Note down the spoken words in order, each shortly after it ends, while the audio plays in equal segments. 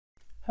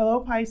Hello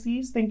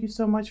Pisces, thank you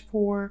so much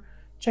for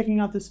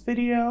checking out this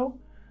video.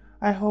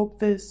 I hope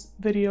this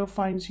video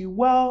finds you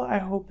well. I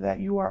hope that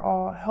you are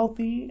all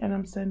healthy, and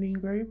I'm sending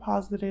very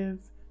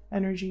positive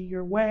energy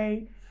your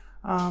way.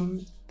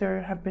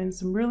 There have been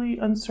some really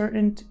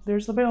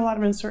there's been a lot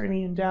of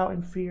uncertainty and doubt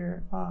and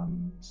fear.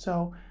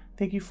 So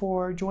thank you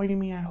for joining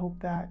me. I hope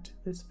that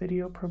this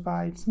video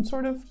provides some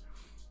sort of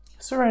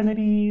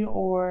serenity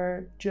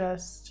or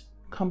just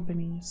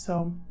company.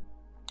 So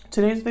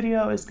today's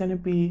video is going to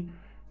be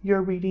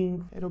your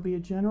reading. It'll be a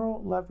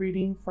general love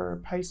reading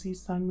for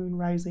Pisces, Sun, Moon,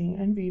 Rising,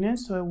 and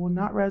Venus. So it will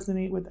not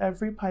resonate with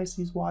every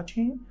Pisces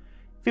watching.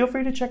 Feel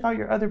free to check out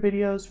your other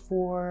videos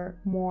for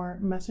more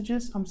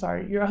messages.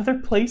 Your other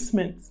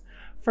placements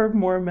for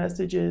more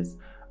messages.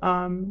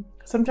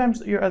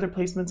 Sometimes your other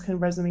placements can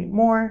resonate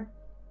more.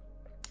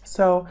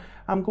 So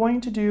I'm going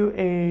to do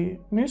a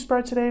new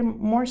spread today,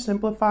 more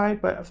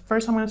simplified, but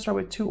first I'm going to start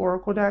with 2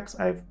 oracle decks.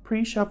 I've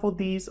pre-shuffled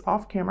these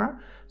off camera,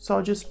 so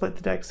I'll just split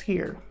the decks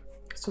here.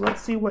 So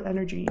let's see what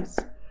energies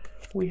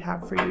we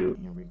have for you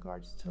in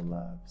regards to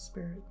love,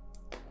 spirit.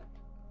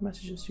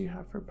 Messages you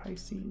have for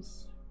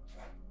Pisces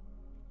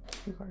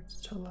in regards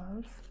to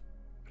love.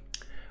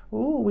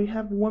 Oh, we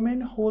have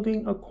woman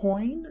holding a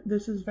coin.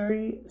 This is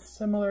very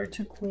similar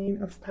to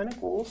Queen of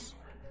Pentacles.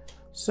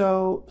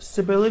 So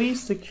stability,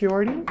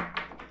 security,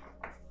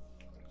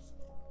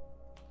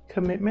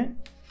 commitment.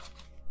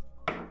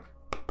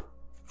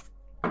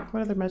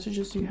 What other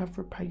messages do you have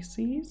for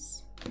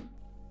Pisces? I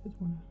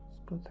just want to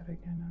split that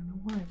again. I don't know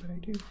why, but I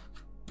do.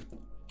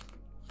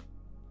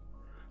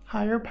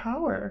 Higher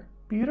power.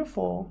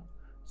 Beautiful.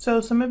 So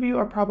some of you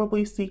are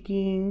probably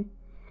seeking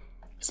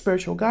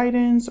spiritual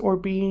guidance or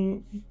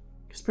being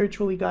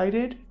spiritually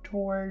guided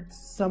towards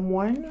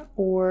someone,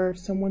 or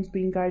someone's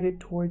being guided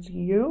towards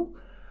you.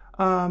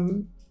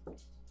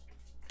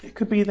 It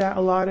could be that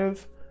a lot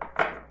of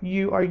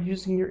you are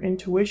using your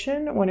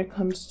intuition when it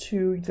comes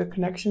to the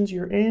connections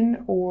you're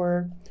in,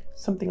 or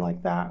something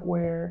like that,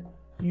 where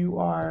you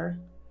are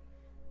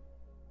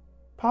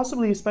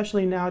possibly,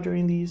 especially now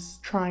during these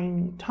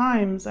trying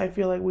times, I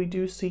feel like we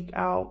do seek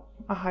out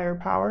a higher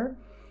power.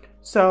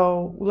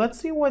 So let's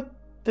see what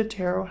the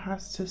tarot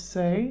has to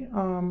say.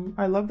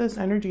 I love this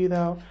energy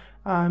though.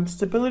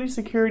 Stability,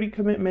 security,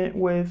 commitment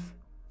with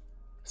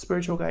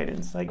spiritual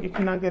guidance. Like, it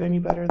cannot get any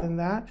better than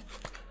that.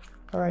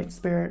 All right,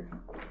 Spirit,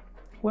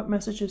 what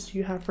messages do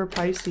you have for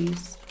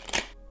Pisces?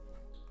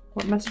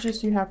 What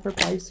messages do you have for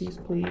Pisces,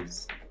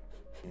 please,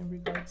 in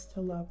regards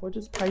to love? What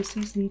does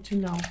Pisces need to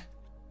know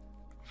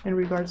in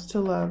regards to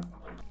love?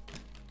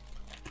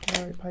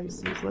 All right,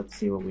 Pisces, let's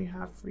see what we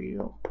have for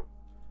you.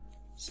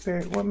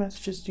 Spirit, what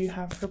messages do you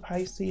have for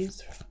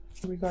Pisces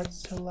in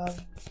regards to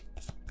love?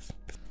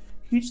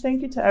 Huge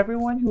thank you to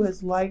everyone who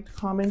has liked,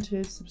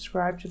 commented,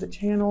 subscribed to the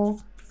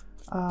channel.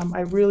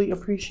 I really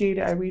appreciate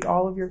it. I read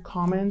all of your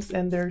comments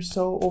and they're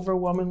so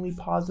overwhelmingly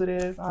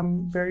positive.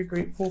 I'm very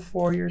grateful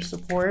for your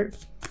support.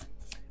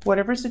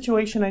 Whatever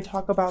situation I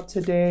talk about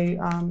today,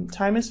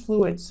 time is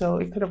fluid, so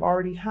it could have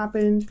already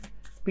happened,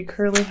 be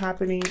currently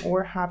happening,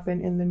 or happen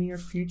in the near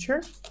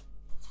future.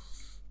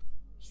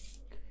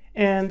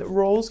 And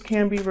roles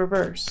can be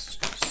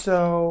reversed,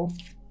 so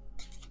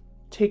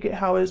take it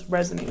how it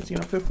resonates. You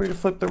know, feel free to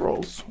flip the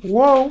roles.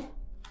 Whoa!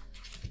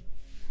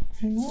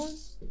 Hang on.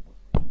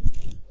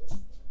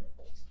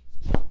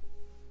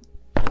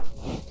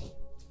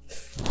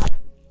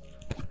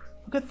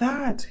 Look at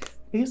that.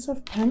 Ace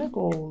of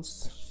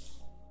Pentacles.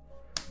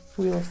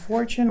 Wheel of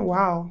Fortune.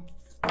 Wow.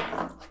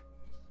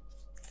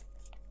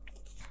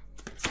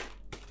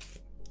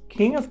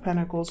 King of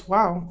Pentacles.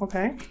 Wow.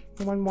 Okay.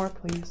 One more,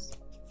 please.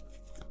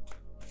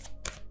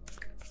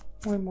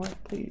 One more,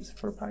 please,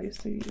 for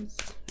Pisces.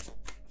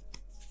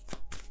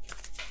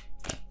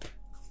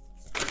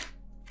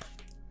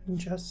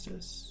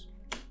 Injustice.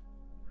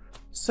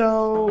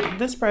 So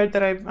this spread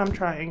that I'm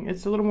trying,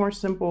 it's a little more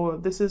simple.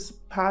 This is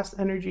past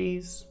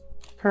energies,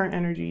 current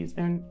energies,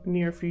 and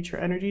near future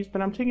energies,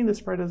 but I'm taking the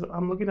spread as,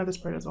 I'm looking at the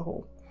spread as a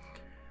whole.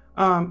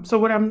 So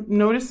what I'm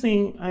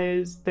noticing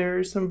is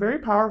there's some very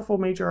powerful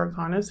major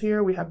arcanas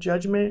here. We have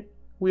Judgment,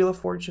 Wheel of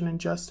Fortune, and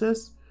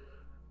Justice.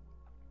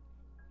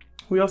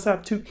 We also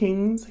have 2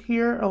 kings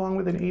here, along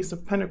with an Ace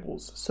of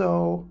Pentacles.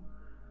 So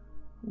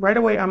right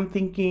away, I'm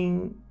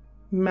thinking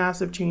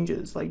massive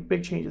changes, like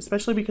big changes,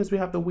 especially because we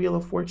have the Wheel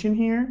of Fortune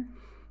here.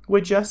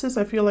 With Justice,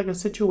 I feel like a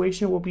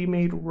situation will be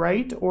made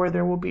right, or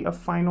there will be a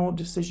final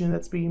decision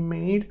that's being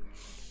made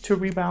to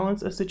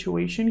rebalance a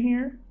situation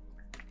here.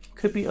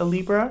 Could be a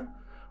Libra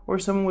or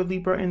someone with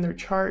Libra in their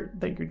chart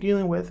that you're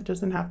dealing with. It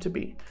doesn't have to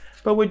be.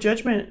 But with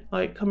Judgment,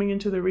 like coming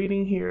into the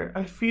reading here,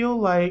 I feel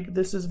like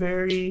this is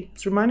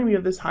it's reminding me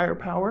of this higher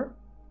power.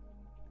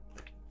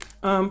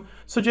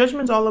 So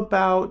Judgment's all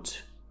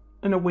about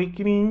an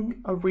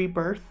awakening, a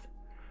rebirth,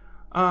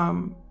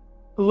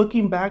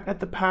 looking back at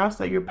the past,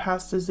 at your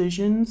past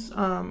decisions,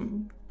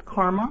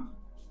 karma.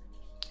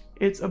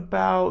 It's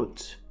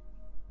about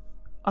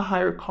a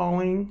higher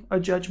calling, a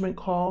judgment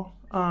call.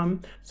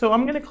 So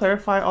I'm going to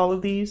clarify all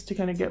of these to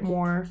kind of get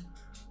more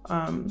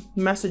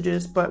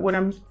messages, but what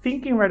I'm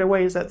thinking right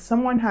away is that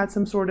someone had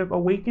some sort of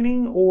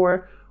awakening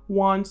or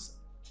wants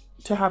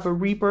to have a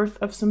rebirth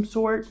of some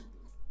sort.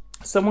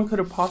 Someone could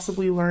have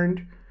possibly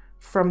learned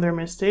from their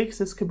mistakes.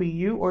 This could be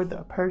you or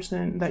the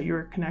person that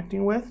you're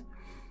connecting with.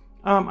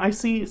 I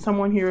see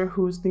someone here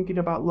who's thinking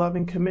about love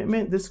and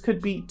commitment. This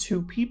could be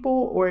two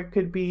people, or it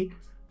could be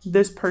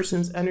this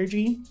person's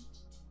energy.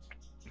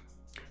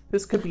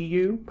 This could be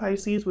you,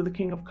 Pisces, with the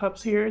King of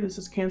Cups here. This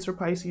is Cancer,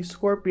 Pisces,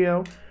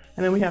 Scorpio.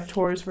 And then we have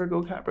Taurus,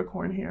 Virgo,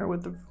 Capricorn here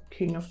with the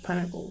King of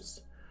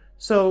Pentacles.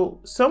 So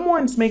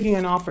someone's making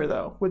an offer,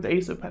 though, with the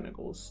Ace of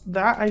Pentacles.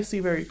 That I see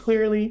very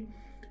clearly.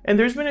 And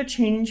there's been a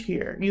change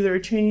here, either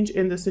a change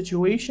in the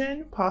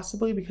situation,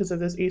 possibly because of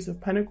this Ace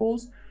of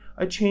Pentacles,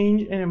 a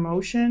change in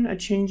emotion, a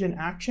change in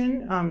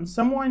action.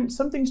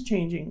 Something's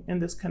changing in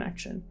this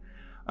connection.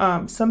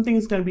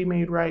 Something's going to be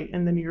made right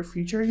in the near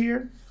future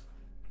here.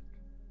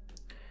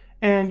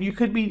 And you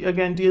could be,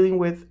 again, dealing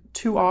with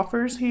two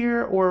offers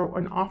here, or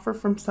an offer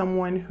from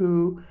someone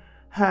who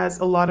has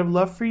a lot of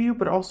love for you,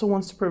 but also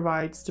wants to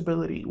provide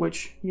stability,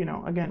 which, you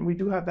know, again, we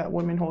do have that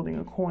woman holding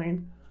a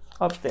coin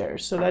up there.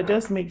 So that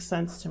does make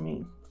sense to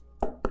me.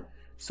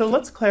 So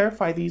let's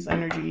clarify these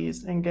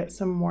energies and get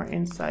some more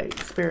insight.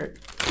 Spirit,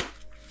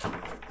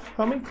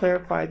 help me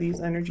clarify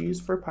these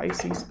energies for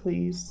Pisces,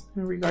 please,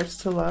 in regards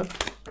to love.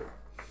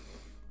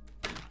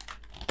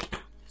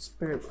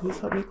 Spirit, please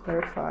help me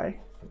clarify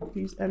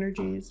these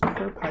energies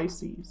for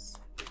Pisces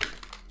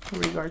in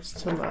regards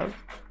to love.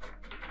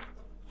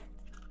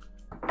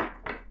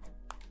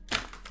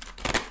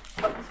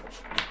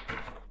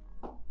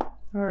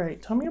 All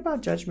right, tell me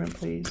about Judgment,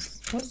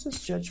 please. What's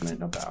this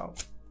Judgment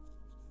about?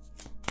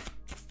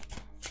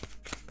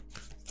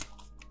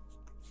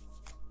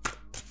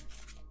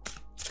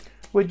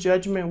 With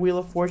Judgment, Wheel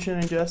of Fortune,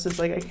 and Justice,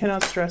 like, I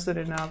cannot stress it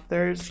enough.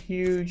 There's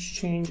huge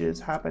changes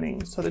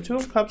happening. So the Two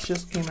of Cups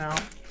just came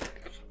out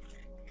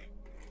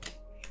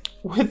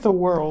with the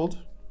World.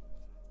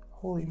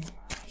 Holy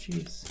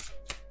jeez.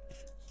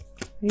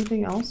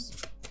 Anything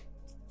else?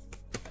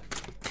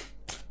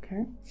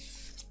 Okay.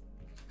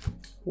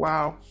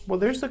 Wow. Well,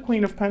 there's the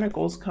Queen of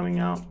Pentacles coming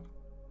out,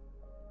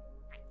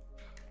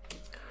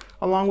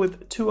 along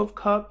with Two of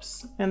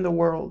Cups and the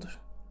World.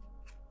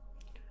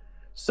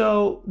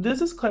 So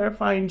this is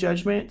clarifying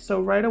Judgment.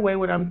 So right away,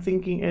 what I'm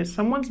thinking is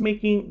someone's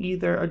making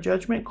either a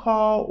judgment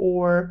call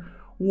or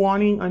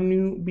wanting a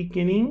new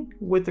beginning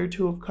with their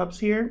Two of Cups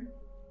here,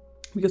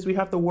 because we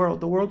have the World.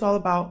 The World's all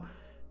about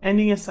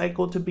ending a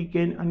cycle to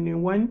begin a new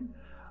one.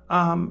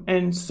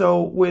 And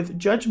so with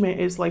Judgment,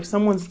 it's like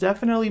someone's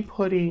definitely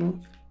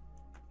putting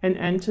an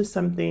end to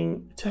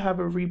something to have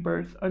a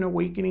rebirth. An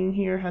awakening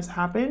here has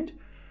happened.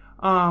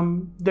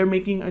 They're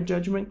making a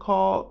judgment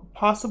call,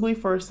 possibly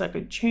for a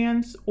second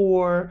chance,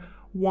 or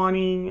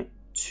wanting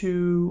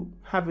to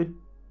have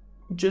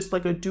just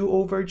like a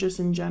do-over, just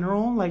in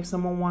general. Like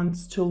someone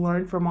wants to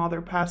learn from all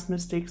their past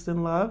mistakes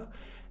in love,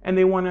 and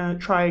they want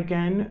to try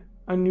again,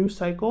 a new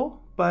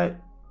cycle, but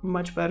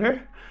much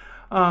better.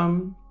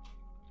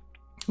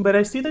 But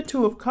I see the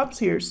Two of Cups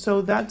here,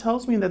 so that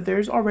tells me that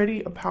there's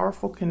already a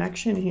powerful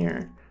connection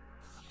here.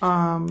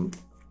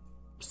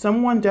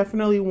 Someone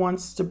definitely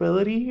wants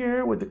stability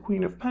here with the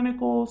Queen of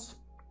Pentacles.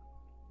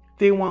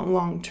 They want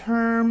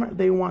long-term,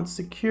 they want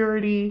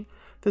security.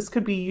 This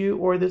could be you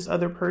or this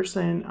other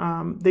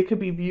person. They could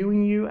be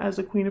viewing you as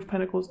a Queen of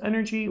Pentacles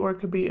energy, or it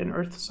could be an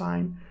earth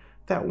sign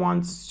that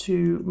wants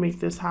to make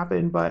this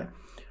happen. But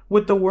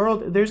with the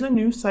World, there's a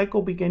new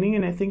cycle beginning,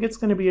 and I think it's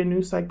going to be a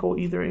new cycle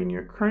either in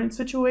your current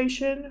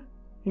situation,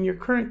 in your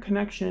current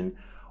connection,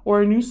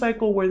 or a new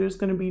cycle where there's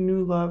going to be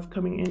new love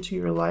coming into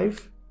your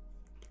life.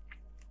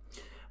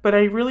 But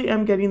I really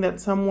am getting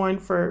that someone,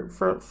 for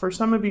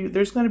some of you,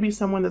 there's going to be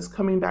someone that's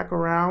coming back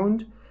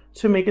around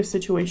to make a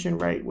situation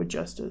right with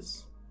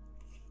justice.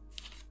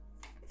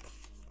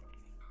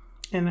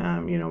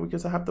 And, you know,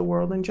 because I have the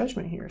World and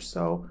Judgment here.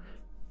 So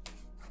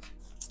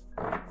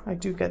I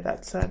do get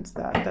that sense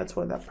that that's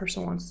what that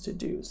person wants to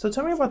do. So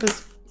tell me about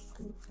this.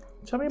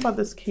 Tell me about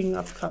this King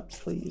of Cups,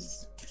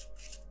 please.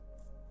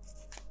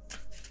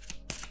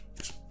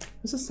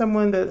 This is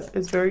someone that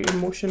is very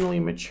emotionally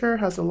mature,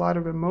 has a lot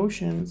of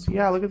emotions.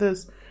 Yeah, look at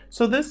this.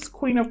 So this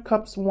Queen of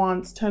Cups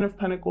wants Ten of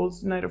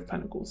Pentacles, Knight of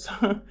Pentacles.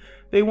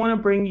 They want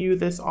to bring you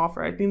this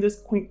offer. I think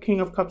this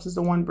King of Cups is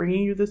the one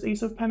bringing you this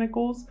Ace of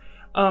Pentacles.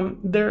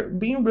 They're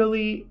being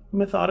really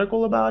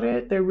methodical about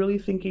it. They're really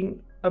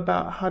thinking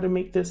about how to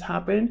make this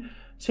happen,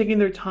 taking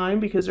their time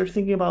because they're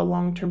thinking about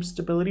long-term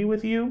stability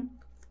with you.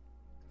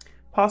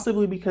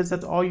 Possibly because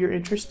that's all you're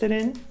interested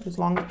in, is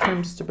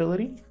long-term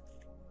stability.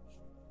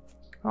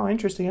 Oh,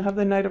 interesting. I have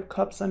the Knight of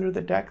Cups under the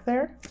deck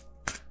there.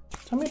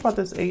 Tell me about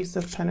this Ace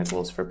of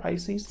Pentacles for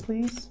Pisces,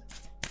 please.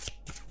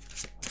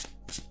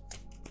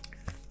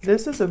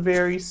 This is a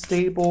very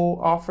stable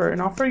offer, an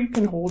offer you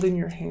can hold in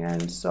your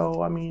hand.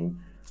 So, I mean,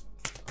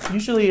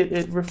 usually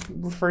it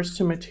refers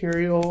to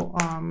material.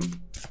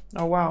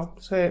 Oh, wow.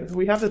 So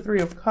we have the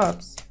Three of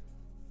Cups.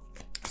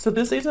 So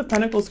this Ace of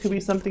Pentacles could be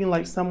something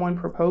like someone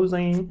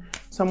proposing,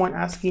 someone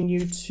asking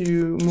you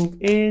to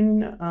move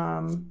in.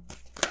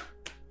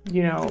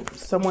 you know,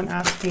 someone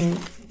asking,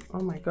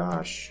 oh my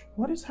gosh,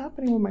 what is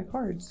happening with my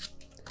cards?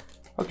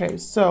 Okay,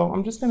 so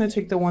I'm just going to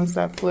take the ones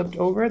that flipped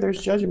over.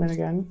 There's Judgment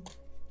again.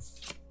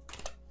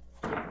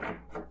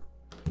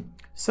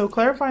 So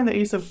clarifying the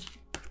Ace of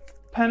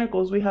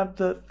Pentacles, we have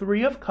the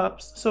Three of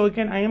Cups. So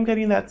again, I am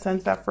getting that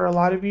sense that for a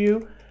lot of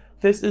you,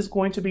 this is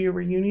going to be a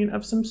reunion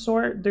of some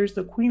sort. There's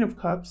the Queen of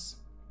Cups.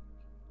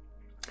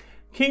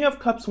 King of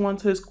Cups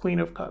wants his Queen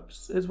of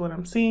Cups is what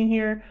I'm seeing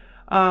here.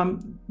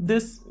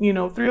 This, you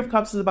know, Three of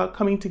Cups is about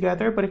coming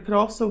together, but it could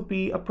also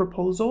be a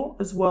proposal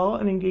as well,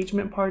 an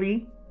engagement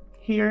party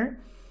here.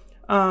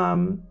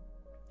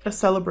 A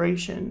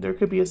celebration. There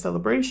could be a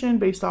celebration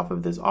based off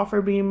of this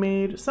offer being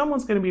made.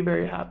 Someone's going to be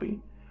very happy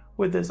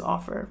with this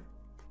offer.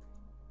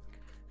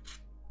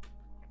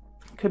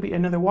 Could be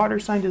another water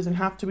sign, doesn't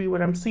have to be.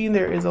 What I'm seeing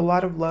there is a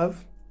lot of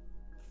love,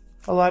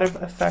 a lot of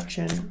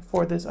affection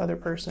for this other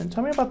person.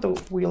 Tell me about the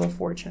Wheel of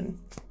Fortune.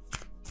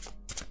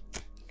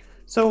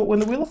 So when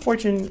the Wheel of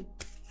Fortune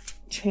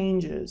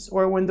changes,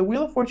 or when the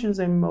Wheel of Fortune is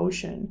in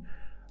motion,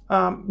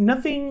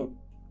 nothing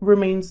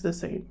remains the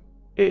same.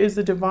 It is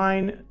the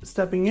divine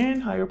stepping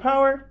in, higher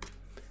power,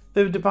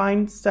 the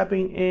divine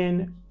stepping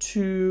in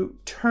to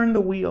turn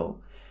the wheel.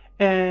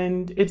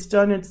 And it's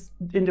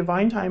in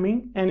divine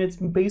timing, and it's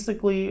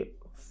basically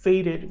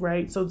fated,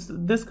 right? So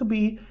this could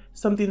be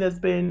something that's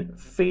been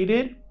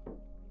fated,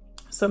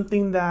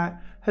 something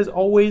that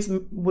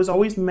was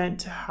always meant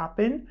to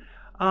happen.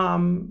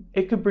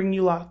 It could bring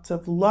you lots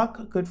of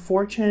luck, good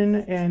fortune,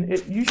 and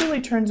it usually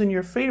turns in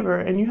your favor.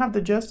 And you have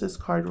the Justice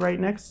card right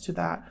next to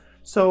that.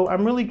 So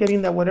I'm really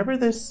getting that whatever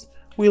this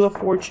Wheel of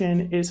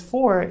Fortune is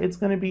for, it's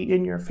going to be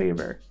in your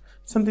favor.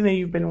 Something that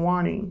you've been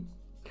wanting.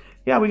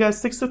 Yeah, we got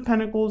Six of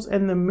Pentacles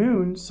and the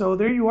Moon. So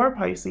there you are,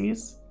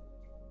 Pisces.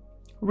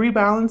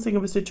 Rebalancing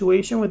of a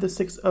situation with the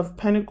Six of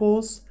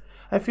Pentacles.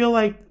 I feel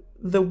like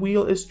the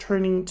wheel is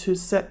turning to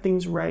set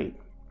things right.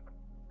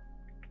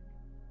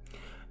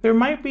 There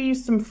might be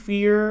some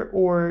fear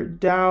or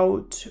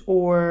doubt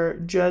or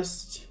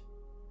just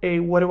a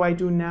what do I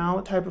do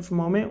now type of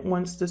moment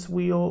once this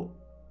wheel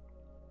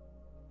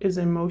is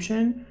in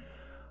motion,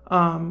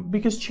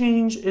 because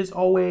change is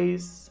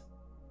always,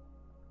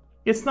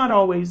 it's not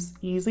always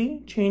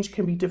easy. Change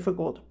can be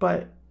difficult,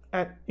 but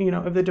if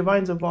the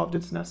divine's involved,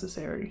 it's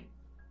necessary.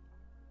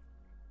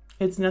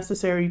 It's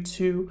necessary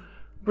to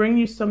bring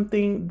you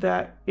something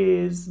that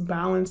is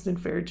balanced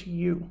and fair to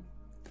you.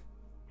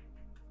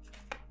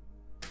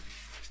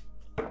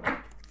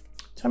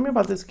 Tell me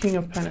about this King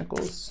of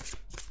Pentacles.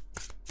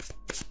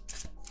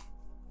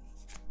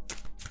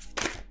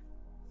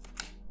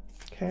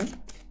 Okay.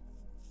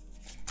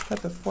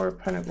 Got the Four of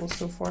Pentacles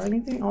so far.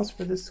 Anything else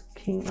for this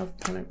King of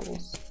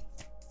Pentacles?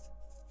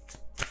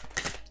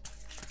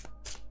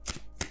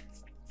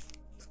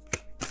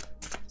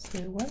 So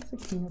what's the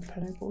King of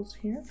Pentacles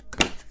here?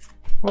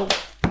 Whoa.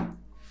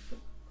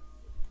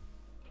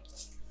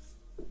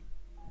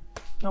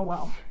 Oh,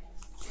 wow.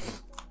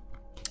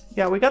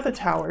 Yeah, we got the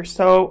Tower.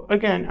 So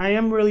again, I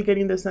am really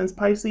getting the sense,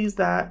 Pisces,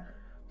 that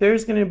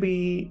there's going to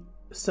be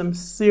some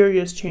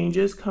serious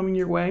changes coming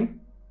your way.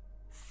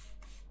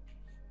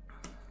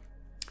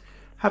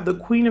 Have the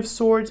Queen of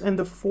Swords and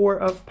the Four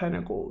of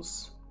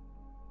Pentacles.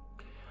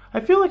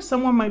 I feel like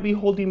someone might be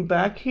holding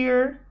back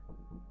here.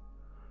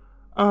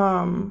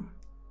 I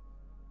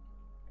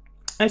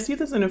see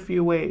this in a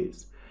few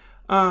ways.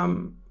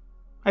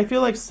 I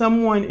feel like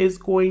someone is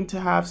going to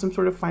have some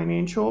sort of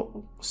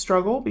financial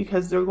struggle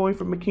because they're going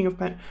from a King of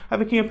Pentacles. I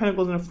have a King of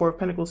Pentacles and a Four of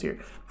Pentacles here.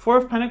 Four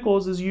of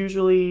Pentacles is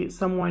usually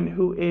someone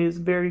who is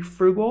very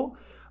frugal,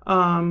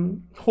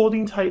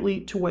 holding tightly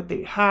to what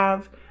they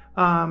have,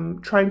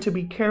 trying to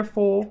be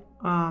careful.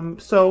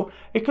 So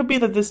it could be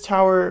that this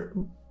Tower,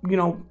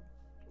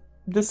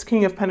 this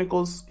King of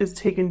Pentacles is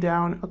taken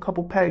down a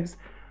couple pegs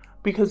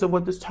because of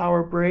what this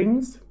Tower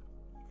brings.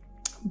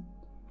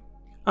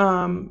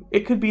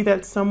 It could be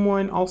that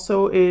someone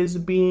also is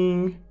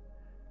being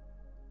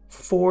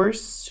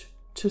forced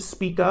to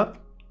speak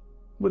up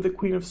with the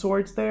Queen of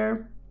Swords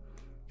there.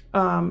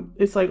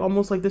 It's like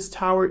almost like this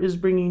Tower is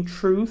bringing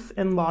truth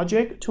and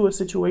logic to a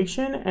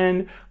situation,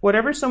 and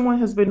whatever someone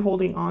has been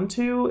holding on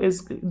to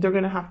is they're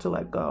going to have to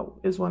let go,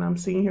 is what I'm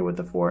seeing here with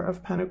the Four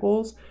of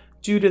Pentacles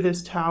due to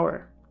this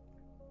Tower.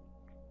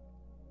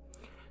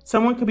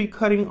 Someone could be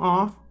cutting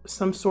off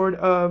some sort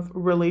of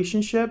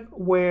relationship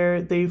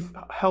where they've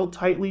held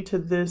tightly to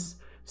this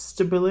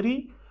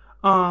stability,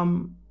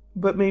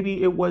 but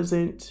maybe it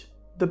wasn't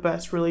the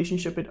best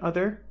relationship in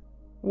other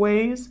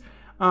ways.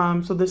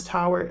 So this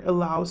Tower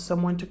allows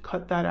someone to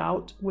cut that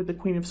out with the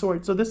Queen of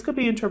Swords. So this could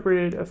be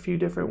interpreted a few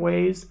different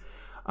ways.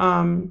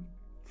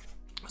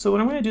 So what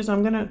I'm going to do is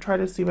I'm going to try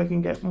to see if I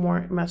can get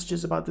more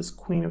messages about this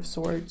Queen of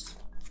Swords.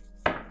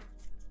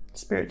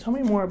 Spirit, tell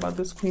me more about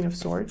this Queen of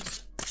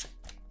Swords.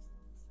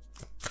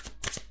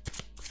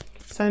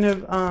 Sign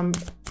of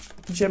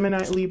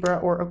Gemini, Libra,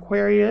 or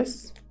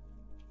Aquarius.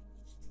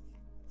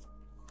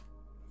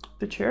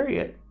 The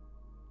Chariot.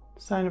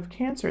 Sign of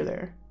Cancer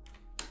there.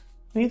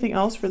 Anything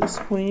else for this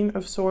Queen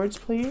of Swords,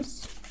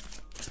 please?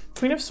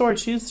 Queen of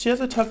Swords, she has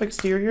a tough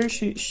exterior.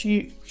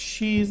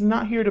 She's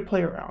not here to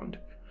play around.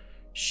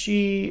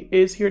 She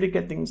is here to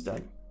get things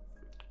done.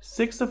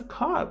 Six of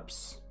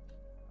Cups.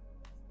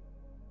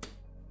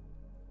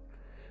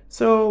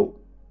 So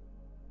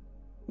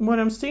what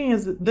I'm seeing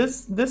is that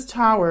this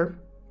Tower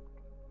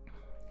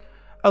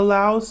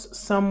allows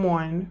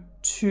someone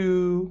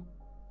to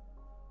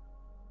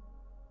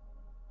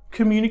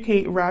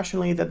communicate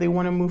rationally that they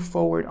want to move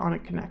forward on a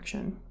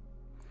connection.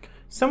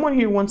 Someone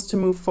here wants to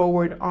move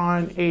forward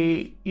on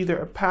either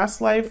a past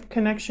life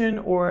connection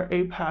or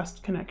a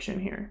past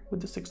connection here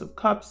with the Six of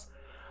Cups.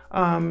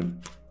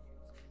 And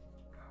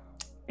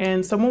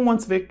someone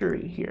wants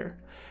victory here.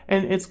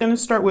 And it's going to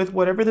start with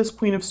whatever this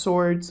Queen of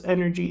Swords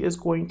energy is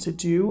going to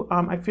do.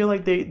 I feel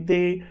like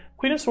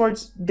Queen of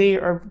Swords, they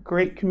are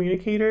great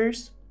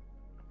communicators.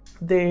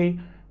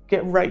 They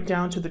get right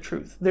down to the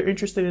truth. They're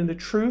interested in the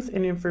truth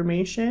and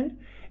information.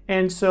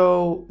 And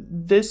so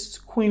this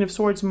Queen of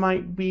Swords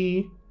might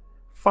be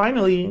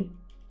finally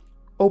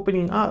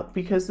opening up,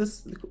 because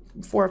this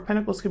Four of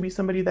Pentacles could be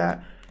somebody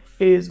that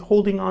is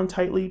holding on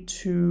tightly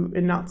to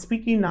and not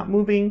speaking, not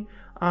moving.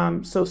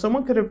 So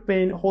someone could have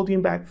been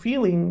holding back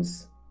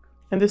feelings,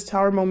 and this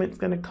Tower moment is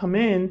going to come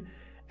in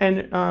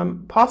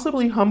and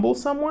possibly humble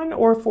someone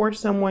or force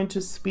someone to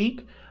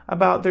speak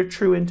about their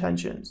true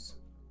intentions.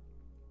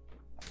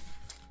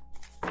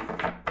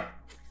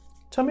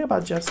 Tell me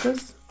about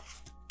justice.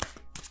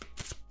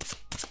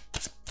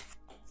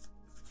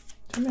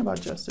 Tell me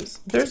about justice.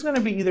 There's going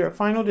to be either a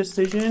final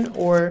decision,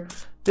 or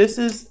this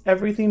is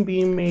everything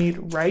being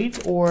made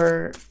right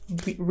or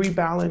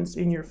rebalanced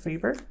in your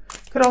favor.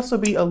 Could also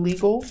be a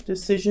legal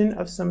decision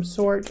of some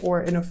sort,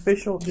 or an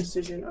official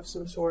decision of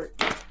some sort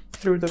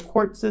through the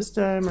court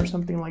system or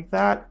something like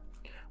that.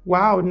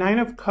 Wow, Nine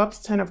of Cups,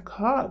 Ten of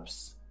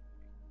Cups.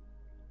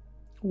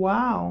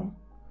 Wow.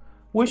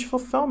 Wish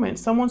fulfillment.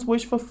 Someone's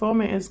wish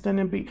fulfillment is going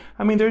to be,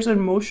 I mean, there's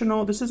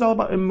emotional, this is all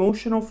about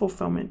emotional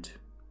fulfillment.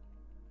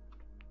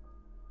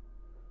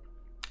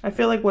 I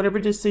feel like whatever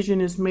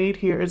decision is made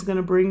here is going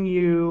to bring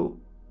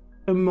you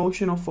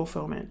emotional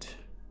fulfillment.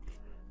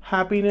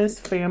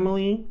 Happiness,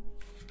 family,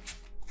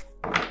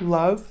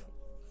 love.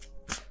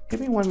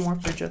 Give me one more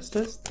for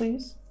justice,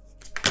 please.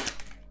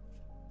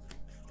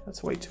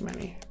 That's way too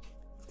many.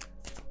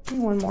 Give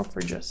me one more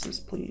for justice,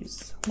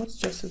 please. What's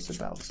justice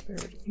about,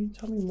 Spirit? Can you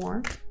tell me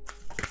more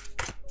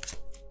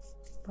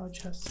about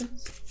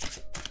justice?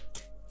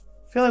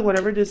 I feel like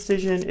whatever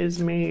decision is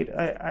made,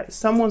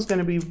 someone's going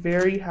to be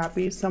very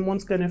happy.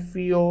 Someone's going to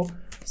feel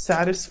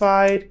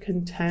satisfied,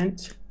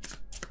 content.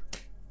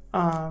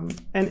 And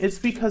it's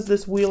because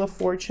this Wheel of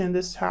Fortune,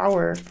 this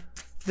Tower,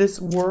 this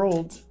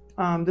world,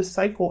 this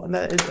cycle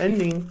that is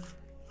ending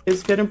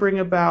is going to bring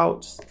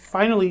about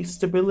finally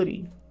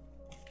stability.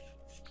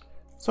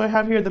 So I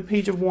have here the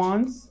Page of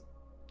Wands.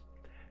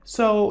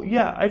 So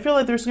yeah, I feel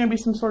like there's going to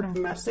be some sort of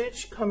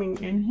message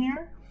coming in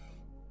here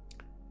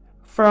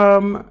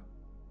from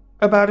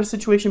about a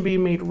situation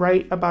being made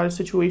right, about a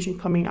situation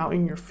coming out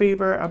in your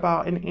favor,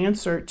 about an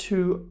answer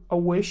to a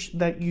wish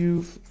that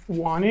you've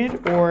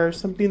wanted, or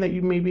something that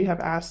you maybe have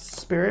asked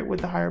Spirit with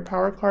the Higher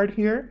Power card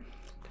here.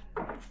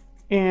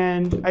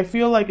 And I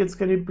feel like it's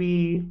going to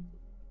be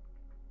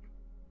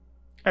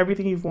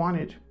everything you've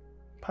wanted,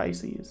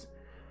 Pisces.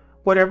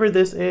 Whatever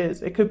this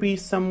is, it could be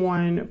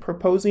someone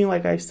proposing,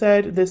 like I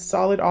said. This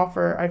solid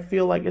offer, I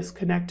feel like, is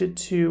connected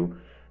to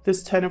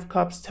this Ten of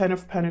Cups, Ten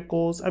of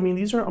Pentacles. I mean,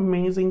 these are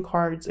amazing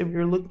cards. If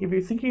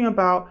you're thinking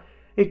about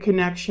a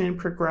connection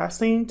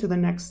progressing to the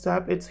next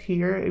step, it's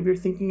here. If you're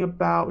thinking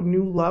about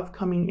new love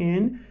coming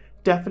in,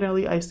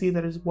 definitely I see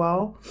that as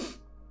well.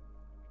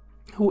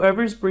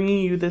 Whoever's bringing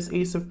you this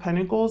Ace of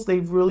Pentacles,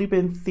 they've really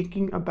been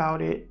thinking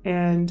about it,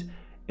 and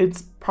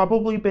it's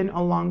probably been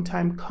a long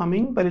time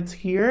coming, but it's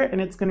here,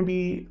 and it's going to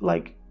be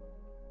like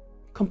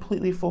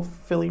completely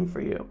fulfilling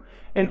for you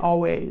in all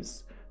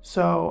ways.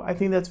 So I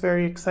think that's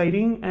very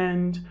exciting,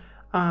 and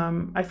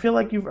I feel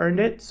like you've earned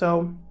it.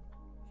 So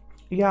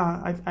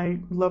yeah, I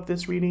love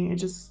this reading. It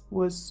just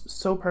was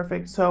so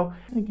perfect. So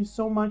thank you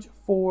so much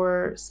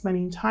for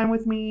spending time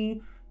with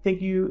me.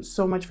 Thank you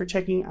so much for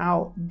checking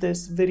out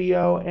this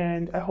video,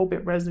 and I hope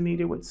it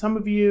resonated with some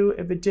of you.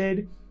 If it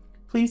did,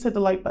 please hit the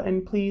like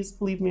button. Please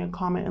leave me a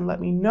comment and let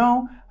me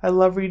know. I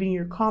love reading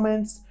your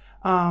comments.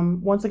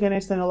 Once again, I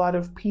send a lot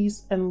of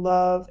peace and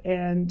love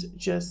and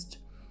just,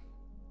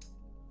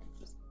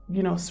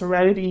 you know,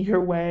 serenity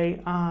your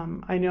way.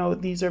 I know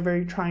these are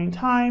very trying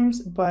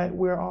times, but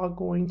we're all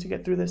going to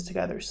get through this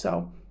together.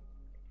 So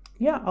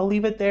yeah, I'll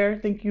leave it there.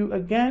 Thank you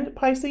again,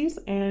 Pisces,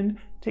 and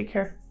take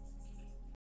care.